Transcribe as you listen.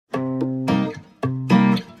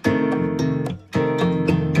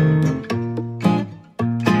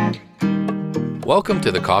Welcome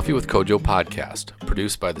to the Coffee with Kojo podcast,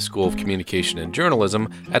 produced by the School of Communication and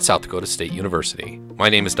Journalism at South Dakota State University. My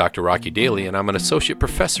name is Dr. Rocky Daly, and I'm an associate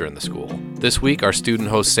professor in the school. This week, our student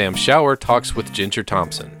host Sam Schauer talks with Ginger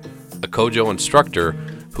Thompson, a Kojo instructor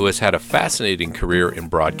who has had a fascinating career in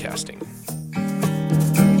broadcasting.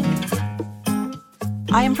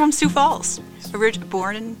 I am from Sioux Falls,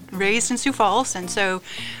 born and raised in Sioux Falls, and so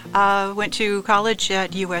went to college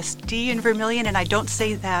at USD in Vermilion, and I don't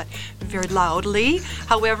say that very loudly.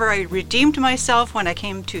 However, I redeemed myself when I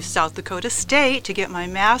came to South Dakota State to get my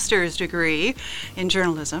master's degree in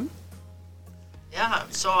journalism. Yeah,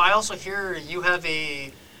 so I also hear you have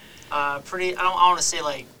a pretty, I want to say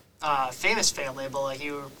like famous family, but like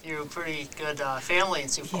you're a pretty good family in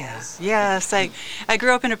Sioux Falls. Yes, I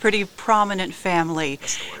grew up in a pretty prominent family.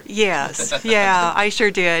 That's the word. Yes, yeah, I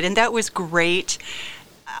sure did, and that was great.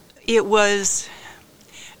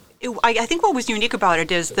 I think what was unique about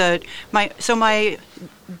it is that my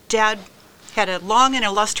dad had a long and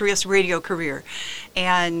illustrious radio career,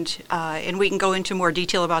 and we can go into more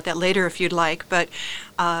detail about that later if you'd like, but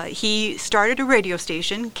he started a radio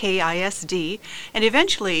station, KISD, and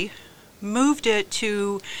eventually moved it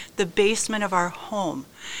to the basement of our home.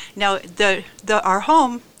 Now, our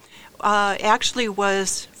home actually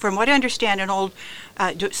was, from what I understand, an old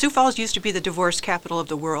Sioux Falls used to be the divorce capital of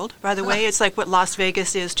the world. By the way, it's like what Las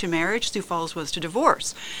Vegas is to marriage, Sioux Falls was to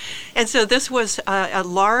divorce. And so this was a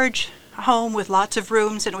large home with lots of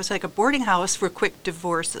rooms, and it was like a boarding house for quick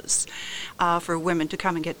divorces, for women to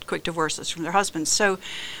come and get quick divorces from their husbands. So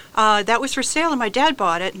that was for sale, and my dad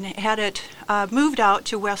bought it and had it moved out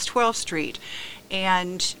to West 12th Street.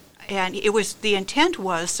 And it was, the intent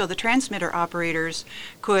was so the transmitter operators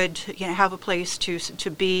could have a place to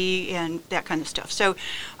be and that kind of stuff. So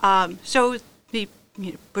he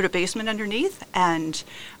put a basement underneath, and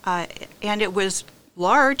it was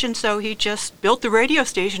large, and so he just built the radio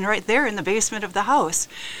station right there in the basement of the house.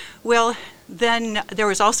 Well, then there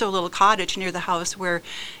was also a little cottage near the house where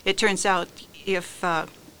it turns out if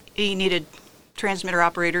he needed transmitter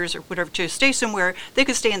operators or whatever to stay somewhere, they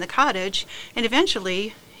could stay in the cottage, and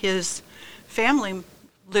eventually his family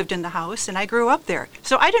lived in the house, and I grew up there.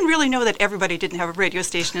 So I didn't really know that everybody didn't have a radio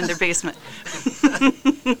station in their basement.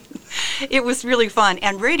 It was really fun,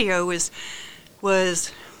 and radio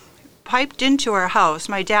was piped into our house.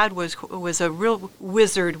 My dad was a real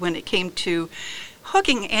wizard when it came to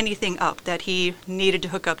hooking anything up that he needed to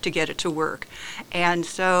hook up to get it to work. And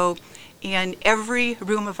so in every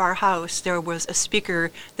room of our house, there was a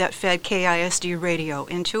speaker that fed KISD radio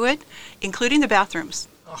into it, including the bathrooms.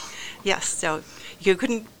 Oh. Yes, so you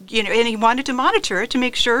couldn't, and he wanted to monitor it to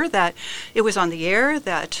make sure that it was on the air,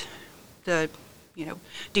 that the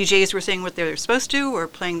DJs were saying what they were supposed to, or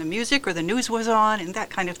playing the music, or the news was on, and that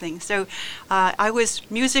kind of thing. So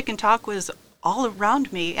music and talk was all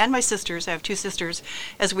around me, and my sisters. I have two sisters,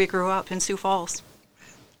 as we grew up in Sioux Falls.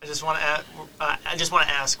 I just want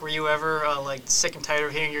to ask, were you ever sick and tired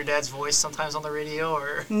of hearing your dad's voice sometimes on the radio,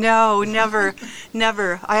 or? No, never,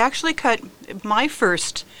 never. I actually cut my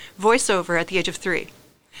first voiceover at the age of 3.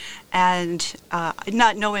 And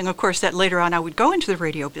not knowing, of course, that later on I would go into the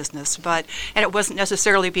radio business, and it wasn't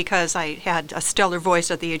necessarily because I had a stellar voice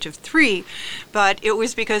at the age of 3, but it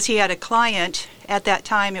was because he had a client at that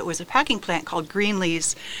time. It was a packing plant called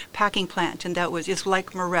Greenlee's Packing Plant, and it's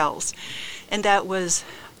like Morrell's, and that was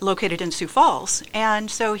located in Sioux Falls. And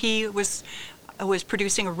so he was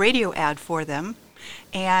producing a radio ad for them,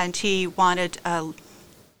 and he wanted a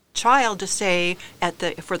child to say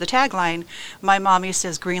for the tagline, "My mommy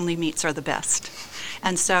says Greenlee meats are the best."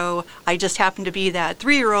 And so I just happened to be that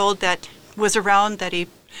 3-year-old that was around that he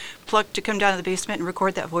plucked to come down to the basement and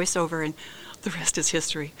record that voiceover, and the rest is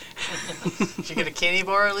history. Did you get a candy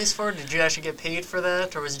bar at least for it? Did you actually get paid for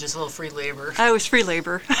that, or was it just a little free labor? It was free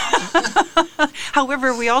labor.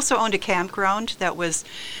 However, we also owned a campground that was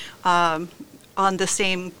on the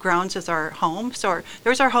same grounds as our home. So there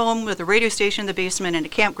was our home with a radio station in the basement and a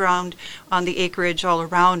campground on the acreage all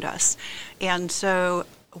around us. And so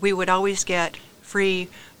we would always get free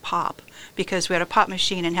pop because we had a pop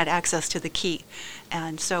machine and had access to the key.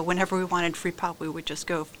 And so whenever we wanted free pop, we would just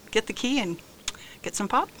go get the key and get some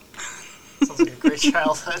pop. Sounds like a great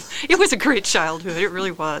childhood. It was a great childhood. It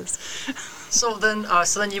really was. So then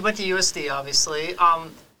you went to USD, obviously.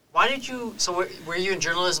 Why did you? So were you in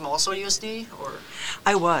journalism also at USD, or?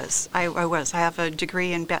 I was. I have a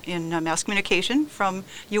degree in mass communication from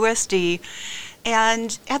USD,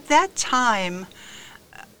 and at that time,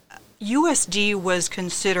 USD was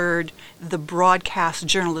considered the broadcast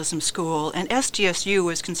journalism school, and SDSU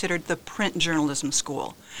was considered the print journalism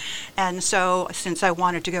school. And so, since I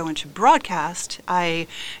wanted to go into broadcast, I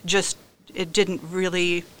just didn't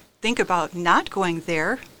really think about not going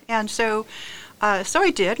there. And so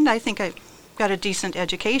I did, and I think I got a decent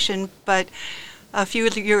education. But a few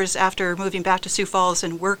years after moving back to Sioux Falls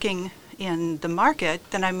and working in the market,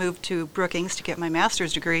 then I moved to Brookings to get my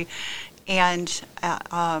master's degree, and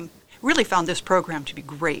really found this program to be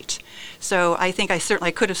great. So I think I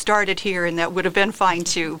certainly could have started here, and that would have been fine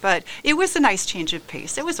too. But it was a nice change of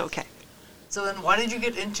pace. It was okay. So then, why did you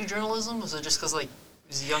get into journalism? Was it just because, like, you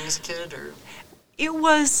was young as a kid, or? It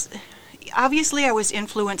was, obviously I was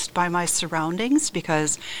influenced by my surroundings,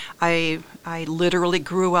 because I literally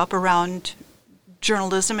grew up around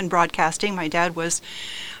journalism and broadcasting. My dad was,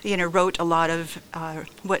 wrote a lot of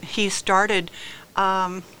what he started,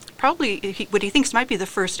 what he thinks might be the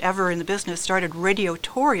first ever in the business, started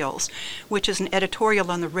radiotorials, which is an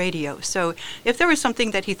editorial on the radio. So if there was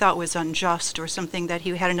something that he thought was unjust or something that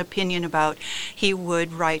he had an opinion about, he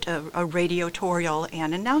would write a radiotorial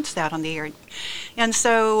and announce that on the air. And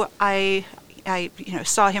so I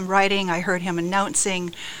saw him writing, I heard him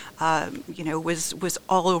announcing, was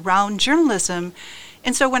all around journalism.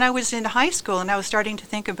 And so when I was in high school and I was starting to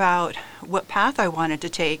think about what path I wanted to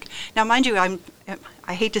take, now mind you,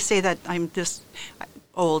 I hate to say that I'm this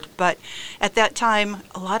old, but at that time,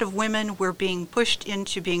 a lot of women were being pushed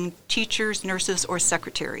into being teachers, nurses, or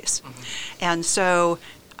secretaries. Mm-hmm. And so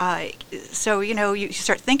you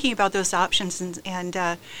start thinking about those options. And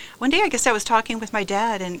one day, I guess I was talking with my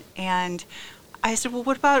dad, and I said, well,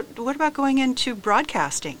 what about going into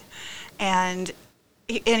broadcasting? And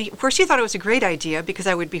of course, he thought it was a great idea because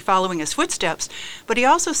I would be following his footsteps. But he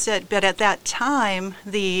also said that at that time,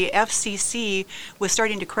 the FCC was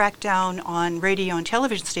starting to crack down on radio and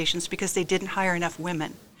television stations because they didn't hire enough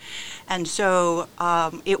women. And so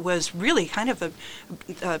it was really kind of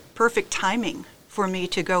a perfect timing for me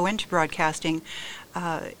to go into broadcasting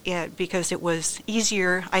because it was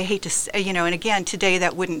easier. I hate to say, and again, today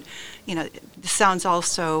that wouldn't, sounds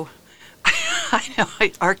also I know,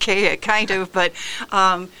 archaic kind of, but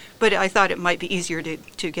I thought it might be easier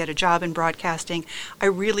to get a job in broadcasting. I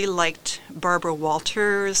really liked Barbara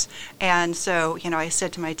Walters, and so I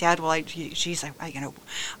said to my dad, well,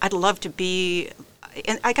 I'd love to be.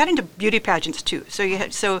 And I got into beauty pageants too.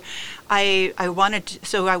 So I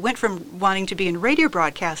went from wanting to be in radio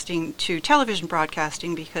broadcasting to television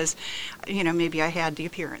broadcasting because, maybe I had the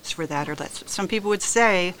appearance for that, or that's what some people would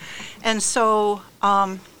say, and so.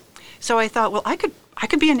 So I thought, well, I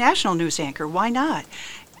could be a national news anchor. Why not?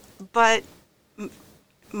 But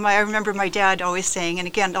I remember my dad always saying, and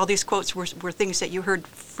again, all these quotes were things that you heard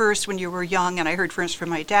first when you were young, and I heard first from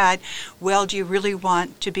my dad. Well, do you really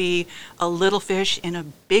want to be a little fish in a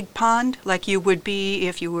big pond like you would be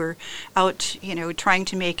if you were out, trying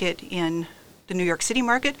to make it in the New York City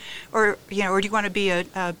market, or do you want to be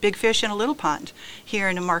a big fish in a little pond here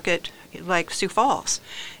in a market like Sioux Falls?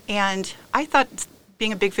 And I thought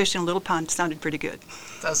being a big fish in a little pond sounded pretty good.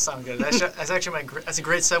 Does sound good. That's actually that's a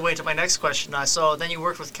great segue to my next question. So then you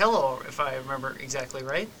worked with Kello, if I remember exactly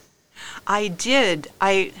right? I did.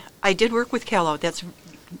 I did work with Kello. That's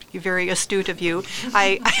very astute of you.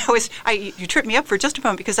 You tripped me up for just a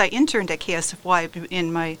moment because I interned at KSFY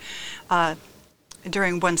in my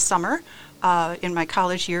during one summer in my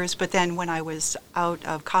college years. But then when I was out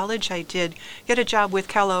of college, I did get a job with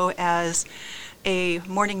Kello as a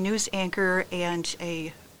morning news anchor and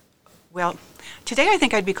today I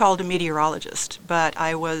think I'd be called a meteorologist, but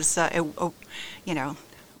I was,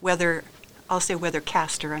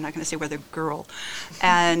 weathercaster. I'm not going to say weather girl.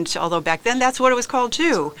 And although back then that's what it was called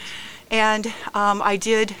too. And I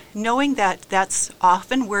did, knowing that that's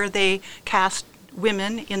often where they cast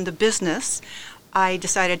women in the business, I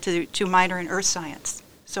decided to minor in earth science.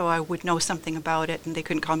 So I would know something about it, and they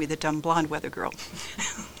couldn't call me the dumb blonde weather girl.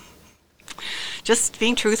 Just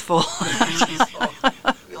being truthful.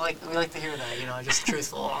 We like to hear that, just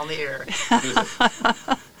truthful on the air.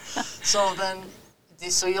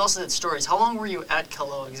 So you also did stories. How long were you at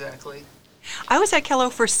Kello exactly? I was at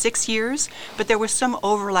Kello for 6 years, but there was some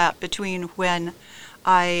overlap between when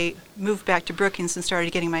I moved back to Brookings and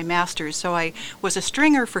started getting my master's. So I was a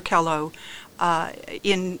stringer for Kello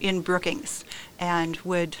in Brookings and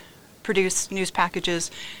would produce news packages.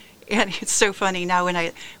 And it's so funny now when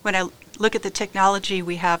I look at the technology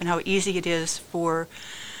we have and how easy it is for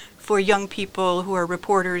young people who are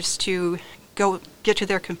reporters to go get to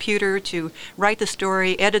their computer, to write the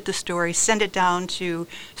story, edit the story, send it down to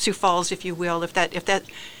Sioux Falls, if you will. If that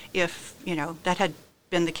had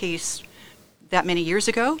been the case that many years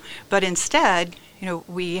ago, but instead,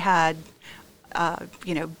 we had,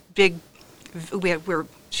 we're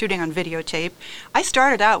shooting on videotape. I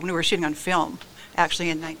started out when we were shooting on film. actually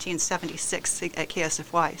in 1976 at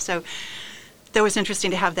KSFY. So that was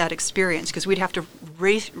interesting to have that experience because we'd have to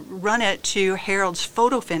run it to Harold's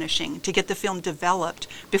photo finishing to get the film developed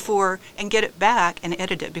before and get it back and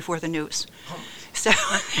edit it before the news. So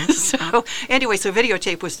anyway, so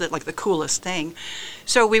videotape was like the coolest thing.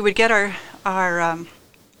 So we would get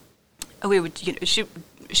we would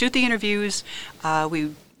shoot the interviews.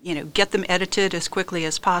 We get them edited as quickly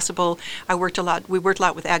as possible. We worked a lot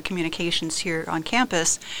with Ag Communications here on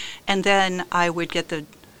campus, and then I would get the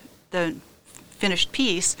finished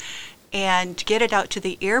piece and get it out to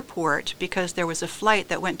the airport because there was a flight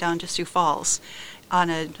that went down to Sioux Falls on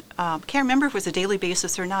can't remember if it was a daily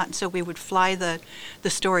basis or not, and so we would fly the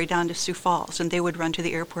story down to Sioux Falls, and they would run to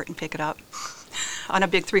the airport and pick it up on a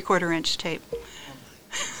big 3/4-inch tape.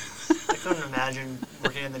 I couldn't imagine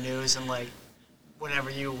working in the news and whenever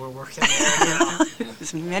you were working there, It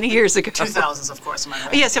was many years ago. 2000s, of course, am I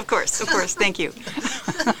right? Yes, of course, thank you.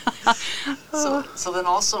 So then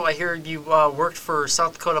also I hear you worked for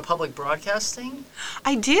South Dakota Public Broadcasting?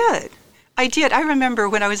 I did. I remember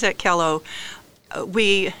when I was at Kello,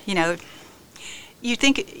 you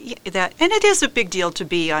think that, and it is a big deal to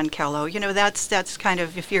be on Kello. That's kind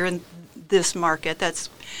of, if you're in this market, that's,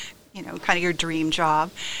 kind of your dream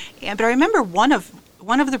job. But I remember one of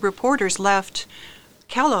the reporters left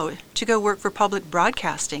Kello to go work for public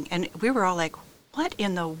broadcasting, and we were all like, what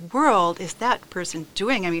in the world is that person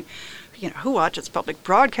doing? I mean, who watches public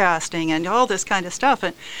broadcasting and all this kind of stuff?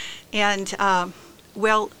 And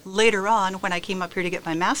well, later on, when I came up here to get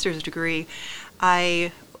my master's degree,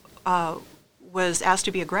 I was asked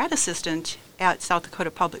to be a grad assistant at South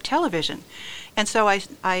Dakota Public Television. And so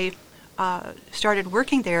I started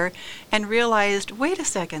working there and realized, wait a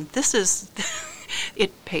second,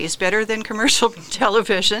 it pays better than commercial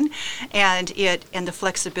television, and the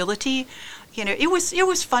flexibility. It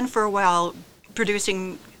was fun for a while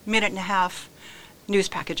producing minute-and-a-half news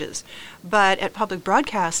packages, but at public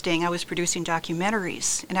broadcasting I was producing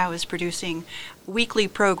documentaries and I was producing weekly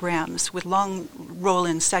programs with long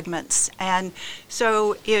roll-in segments, and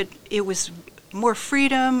so it was more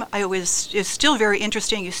freedom. It's still very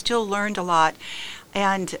interesting. You still learned a lot,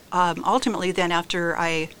 and ultimately then after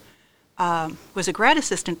I was a grad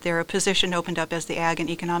assistant there, a position opened up as the Ag and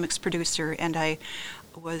Economics producer, and I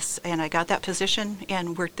got that position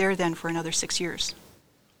and worked there then for another 6 years.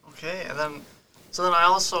 Okay, and then I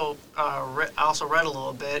also read a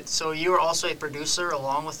little bit. So you were also a producer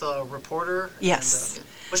along with a reporter. Yes. And,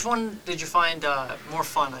 which one did you find more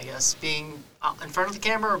fun, I guess, being in front of the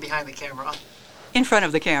camera or behind the camera? In front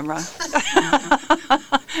of the camera.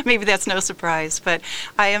 Maybe that's no surprise, but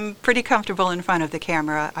I am pretty comfortable in front of the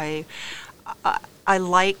camera. I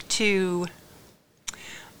like to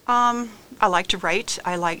write.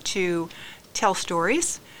 I like to tell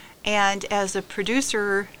stories, and as a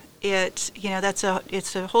producer, it's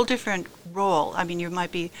a whole different role. I mean, you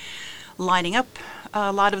might be lining up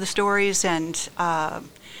a lot of the stories, and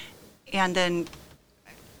then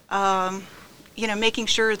making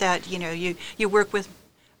sure that you work with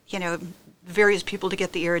various people to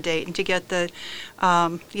get the air date and to get the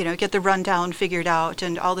get the rundown figured out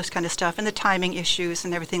and all this kind of stuff, and the timing issues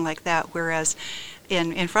and everything like that. Whereas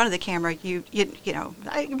in front of the camera,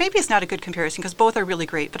 maybe it's not a good comparison because both are really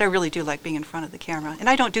great, but I really do like being in front of the camera, and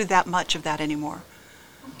I don't do that much of that anymore.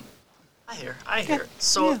 I hear.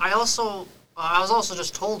 So yeah. I was also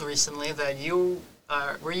just told recently that you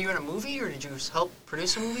were you in a movie, or did you help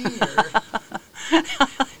produce a movie? Or?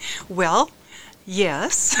 Well,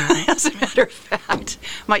 yes. As a matter of fact,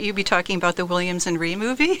 might you be talking about the Williams and Rhee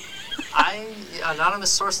movie? An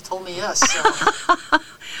anonymous source told me yes. So.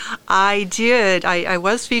 I did. I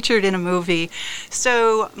was featured in a movie.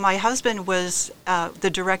 So my husband was the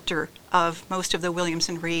director of most of the Williams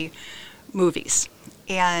and Rhee movies.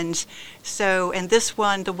 And this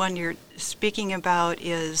one, the one you're speaking about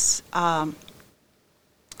is, oh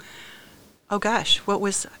gosh,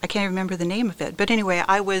 I can't remember the name of it. But anyway,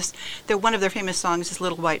 one of their famous songs is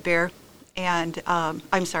Little White Bear, and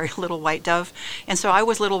I'm sorry, Little White Dove. And so I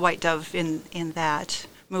was Little White Dove in that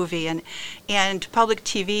movie. And Public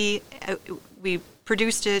TV, we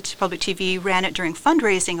produced it. Public TV ran it during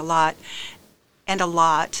fundraising a lot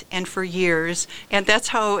and for years. And that's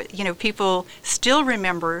how, people still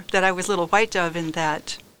remember that I was Little White Dove in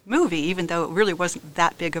that movie, even though it really wasn't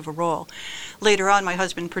that big of a role. Later on, my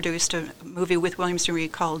husband produced a movie with Williams and Rhee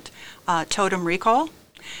called Totem Recall,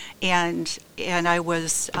 and I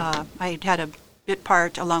had a bit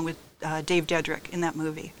part along with Dave Dedrick in that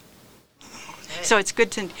movie. Okay. So it's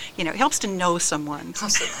good to, it helps to know someone.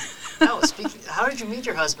 No, how did you meet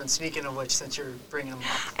your husband, speaking of which, since you're bringing him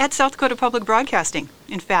up? At South Dakota Public Broadcasting,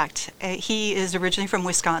 in fact. He is originally from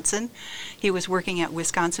Wisconsin. He was working at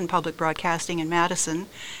Wisconsin Public Broadcasting in Madison,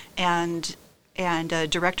 and a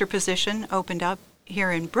director position opened up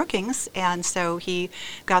here in Brookings, and so he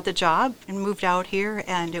got the job and moved out here,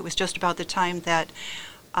 and it was just about the time that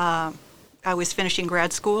I was finishing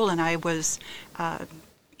grad school, and I was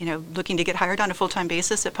looking to get hired on a full-time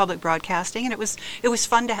basis at public broadcasting, and it was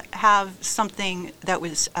fun to have something that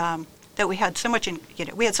was that we had so much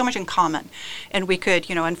in common, and we could,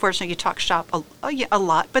 unfortunately, you talk shop a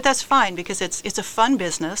lot, but that's fine because it's a fun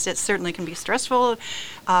business. It certainly can be stressful.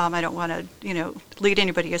 I don't want to lead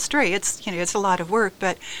anybody astray. It's a lot of work,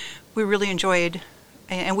 but we really enjoyed,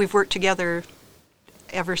 and we've worked together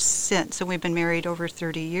ever since, and we've been married over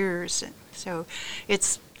 30 years. So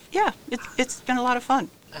it's been a lot of fun.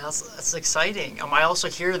 That's exciting. I also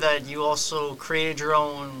hear that you also created your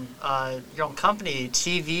own company,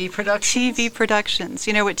 TV Productions. TV Productions.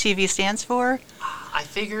 You know what TV stands for? I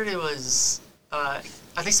figured it was. I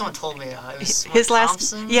think someone told me it was his last.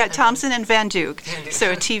 Thompson. Yeah, Thompson and Van Duke.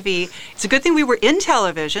 So TV. It's a good thing we were in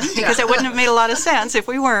television because it wouldn't have made a lot of sense if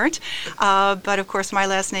we weren't. But of course, my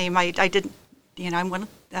last name, I didn't. I'm one.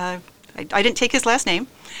 I didn't take his last name.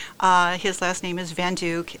 His last name is Van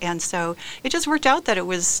Duke, and so it just worked out that it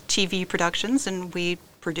was TV Productions, and we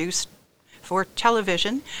produced for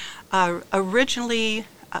television. Originally,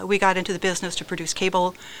 we got into the business to produce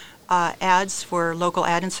cable ads for local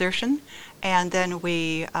ad insertion, and then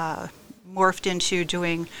we morphed into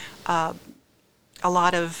doing a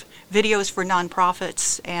lot of videos for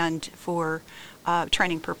nonprofits and for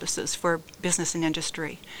training purposes for business and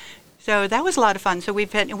industry. So that was a lot of fun. So we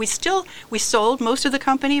sold most of the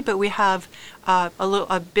company, but we have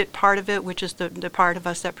a bit part of it, which is the part of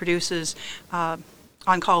us that produces On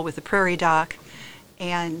Call with the Prairie Doc,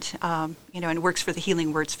 and and works for the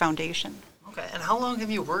Healing Words Foundation. Okay. And how long have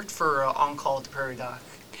you worked for On Call with the Prairie Doc?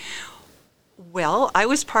 Well, I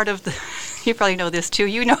was part of the. You probably know this too.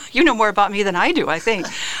 You know more about me than I do, I think.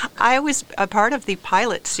 I was a part of the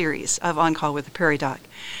pilot series of On Call with the Prairie Doc,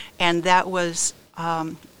 and that was.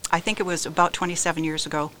 I think it was about 27 years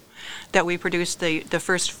ago that we produced the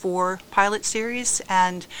first 4 pilot series,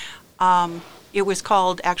 and it was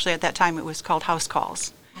called, actually at that time it was called House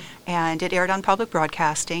Calls, and it aired on public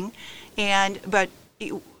broadcasting, but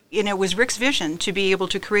it was Rick's vision to be able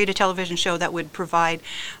to create a television show that would provide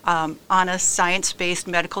honest, science-based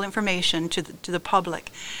medical information to the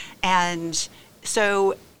public, and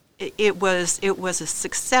so it was a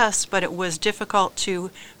success, but it was difficult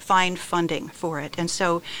to find funding for it. And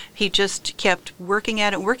so he just kept working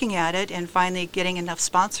at it, and finally getting enough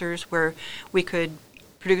sponsors where we could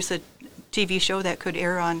produce a TV show that could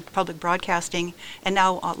air on public broadcasting and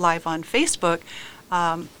now live on Facebook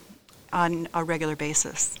on a regular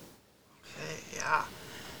basis. Okay, yeah.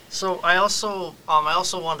 So I also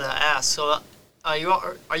wanted to ask, so are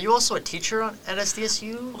you also a teacher at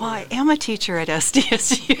SDSU? Well, I am a teacher at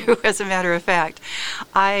SDSU, as a matter of fact.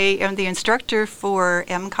 I am the instructor for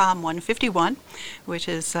MCOM 151, which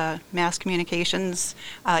is mass communications,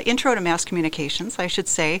 intro to mass communications, I should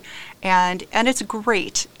say, and it's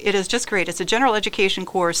great. It is just great. It's a general education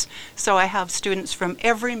course, so I have students from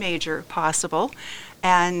every major possible,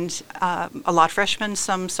 and a lot of freshmen,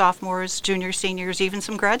 some sophomores, juniors, seniors, even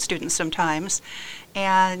some grad students sometimes,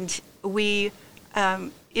 and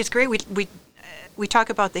it's great. We talk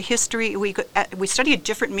about the history. We study a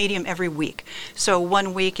different medium every week. So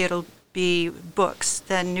one week it'll be books,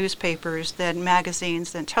 then newspapers, then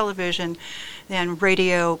magazines, then television, then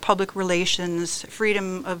radio, public relations,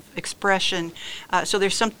 freedom of expression. So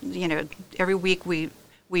there's some, every week we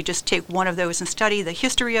just take one of those and study the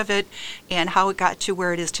history of it and how it got to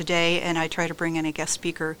where it is today. And I try to bring in a guest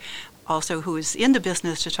speaker also who is in the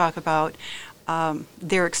business to talk about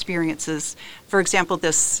their experiences. For example,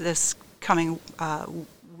 this coming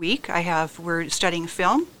week, we're studying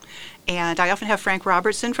film, and I often have Frank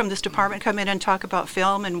Robertson from this department come in and talk about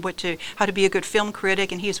film and how to be a good film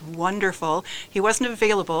critic, and he's wonderful. He wasn't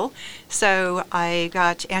available, so I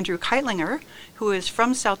got Andrew Keitlinger, who is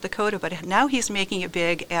from South Dakota, but now he's making it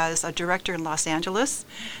big as a director in Los Angeles,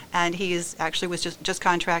 and he was just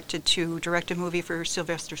contracted to direct a movie for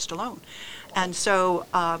Sylvester Stallone. And so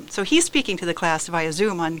he's speaking to the class via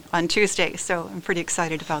Zoom on Tuesday, so I'm pretty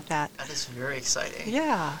excited about that. That is very exciting.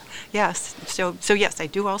 Yeah, yes. So yes, I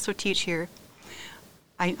do also teach here.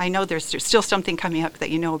 I know there's still something coming up that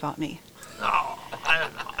you know about me. Oh, I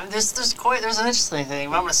don't know. There's an interesting thing,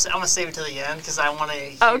 but I'm gonna save it to the end because I want to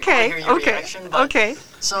hear your reaction. But, okay.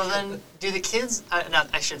 So then, do the kids?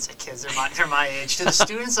 I shouldn't say kids. They're my age. Do the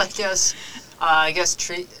students, I guess, I guess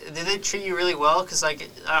did they treat you really well? Because like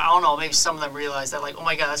I don't know, maybe some of them realized that like, oh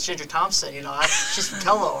my God, that's Ginger Thompson, she's from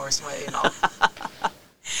Tello or something,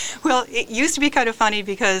 Well, it used to be kind of funny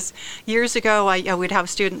because years ago I would have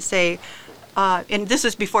students say, and this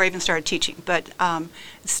is before I even started teaching, but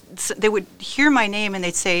they would hear my name and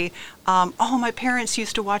they'd say, oh, my parents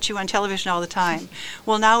used to watch you on television all the time.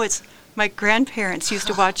 Well, now it's my grandparents used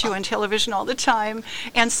to watch you on television all the time.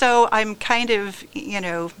 And so I'm kind of,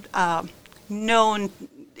 known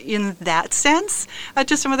in that sense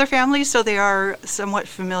to some other families, so they are somewhat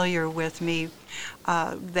familiar with me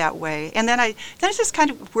that way. And then it's just kind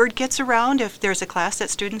of, word gets around. If there's a class that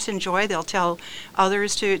students enjoy, they'll tell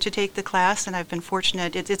others to take the class, and I've been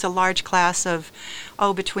fortunate. It's a large class of,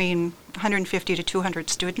 between 150 to 200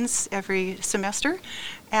 students every semester,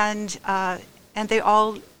 and they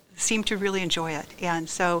all seem to really enjoy it. And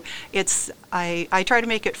so I try to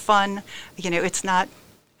make it fun.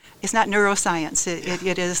 It's not neuroscience.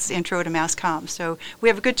 It is intro to mass comm. So we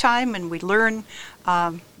have a good time and we learn,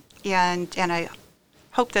 and I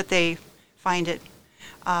hope that they find it,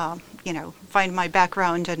 find my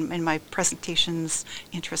background and my presentations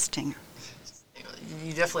interesting.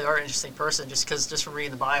 You definitely are an interesting person, just from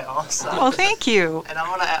reading the bio. So. Oh, thank you. And I'm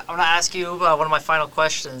gonna ask you one of my final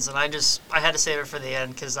questions, and I had to save it for the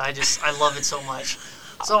end because I love it so much.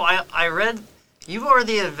 So I read. You are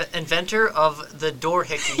the inventor of the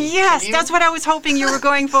doohickey. Yes, that's what I was hoping you were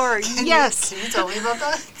going for. Yes. Can you tell me about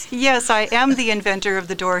that? Yes, I am the inventor of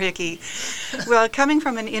the doohickey. Well, coming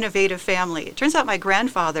from an innovative family, it turns out my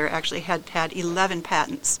grandfather actually had 11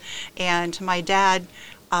 patents, and my dad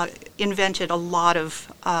invented a lot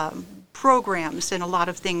of programs and a lot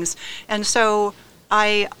of things. And so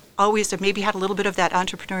I always maybe had a little bit of that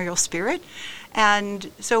entrepreneurial spirit. And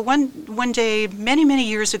so one day, many, many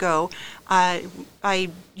years ago, I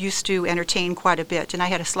used to entertain quite a bit, and I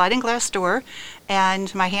had a sliding glass door,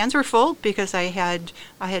 and my hands were full because I had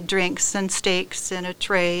drinks and steaks and a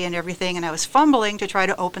tray and everything, and I was fumbling to try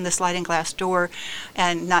to open the sliding glass door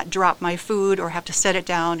and not drop my food or have to set it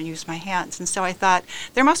down and use my hands. And so I thought,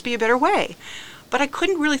 there must be a better way. But I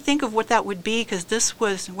couldn't really think of what that would be because this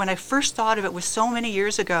was, when I first thought of it, was so many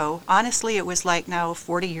years ago. Honestly, it was like now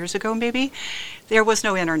 40 years ago maybe. There was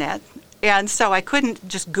no internet. And so I couldn't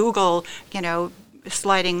just Google,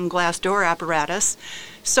 sliding glass door apparatus.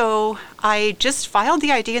 So I just filed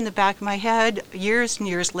the idea in the back of my head years and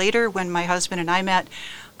years later when my husband and I met.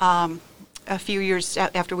 A few years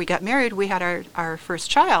after we got married, we had our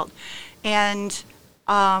first child. And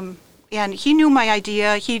he knew my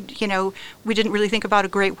idea. We didn't really think about a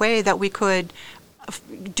great way that we could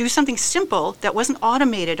do something simple that wasn't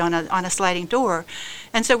automated on a sliding door.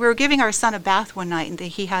 And so we were giving our son a bath one night, and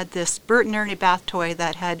he had this Bert and Ernie bath toy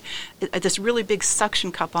that had this really big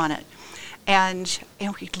suction cup on it. And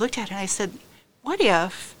we looked at it, and I said, what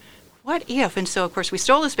if? And so, of course, we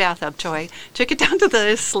stole his bathtub toy, took it down to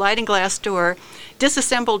the sliding glass door,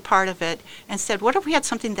 disassembled part of it, and said, what if we had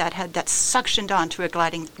something that suctioned onto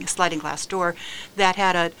a sliding glass door that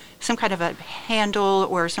had some kind of a handle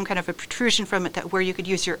or some kind of a protrusion from it where you could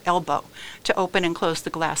use your elbow to open and close the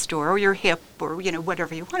glass door, or your hip, or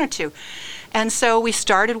whatever you wanted to. And so we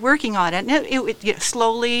started working on it, and it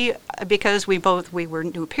slowly, because we were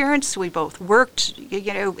new parents, we both worked,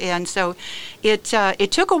 and so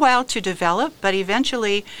it took a while to develop, but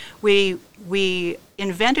eventually we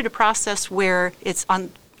invented a process where it's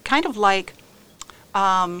on kind of like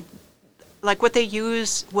what they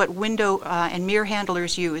use, what window and mirror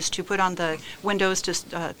handlers use to put on the windows to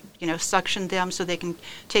suction them so they can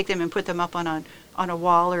take them and put them up on a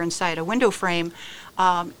wall or inside a window frame.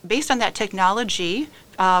 Based on that technology,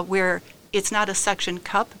 where it's not a suction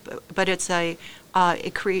cup, but it is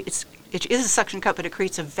a suction cup, but it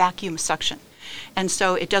creates a vacuum suction. And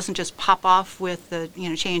so it doesn't just pop off with the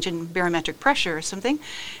change in barometric pressure or something.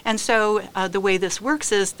 And so the way this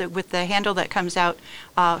works is that with the handle that comes out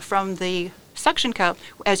from the suction cup,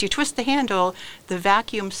 as you twist the handle, the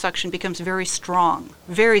vacuum suction becomes very strong,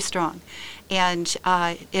 and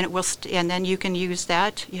it will. And then you can use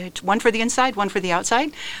that, one for the inside, one for the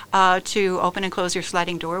outside, to open and close your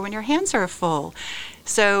sliding door when your hands are full.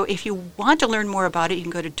 So if you want to learn more about it, you can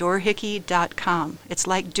go to doorhickey.com. It's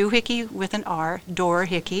like doohickey with an R,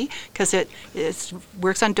 doorhickey, because it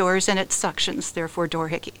works on doors and it suctions, therefore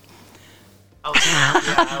doohickey. Oh,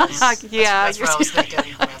 that's what I was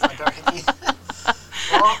thinking.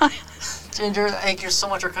 Well, Ginger, thank you so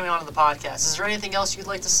much for coming on to the podcast. Is there anything else you'd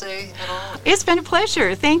like to say at all? It's been a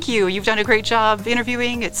pleasure. Thank you. You've done a great job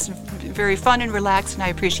interviewing. It's very fun and relaxed, and I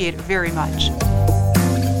appreciate it very much.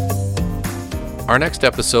 Our next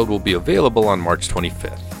episode will be available on March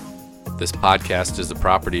 25th. This podcast is the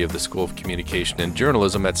property of the School of Communication and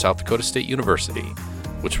Journalism at South Dakota State University,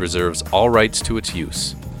 which reserves all rights to its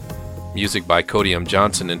use. Music by Cody M.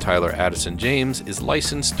 Johnson and Tyler Addison James is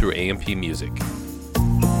licensed through AMP Music.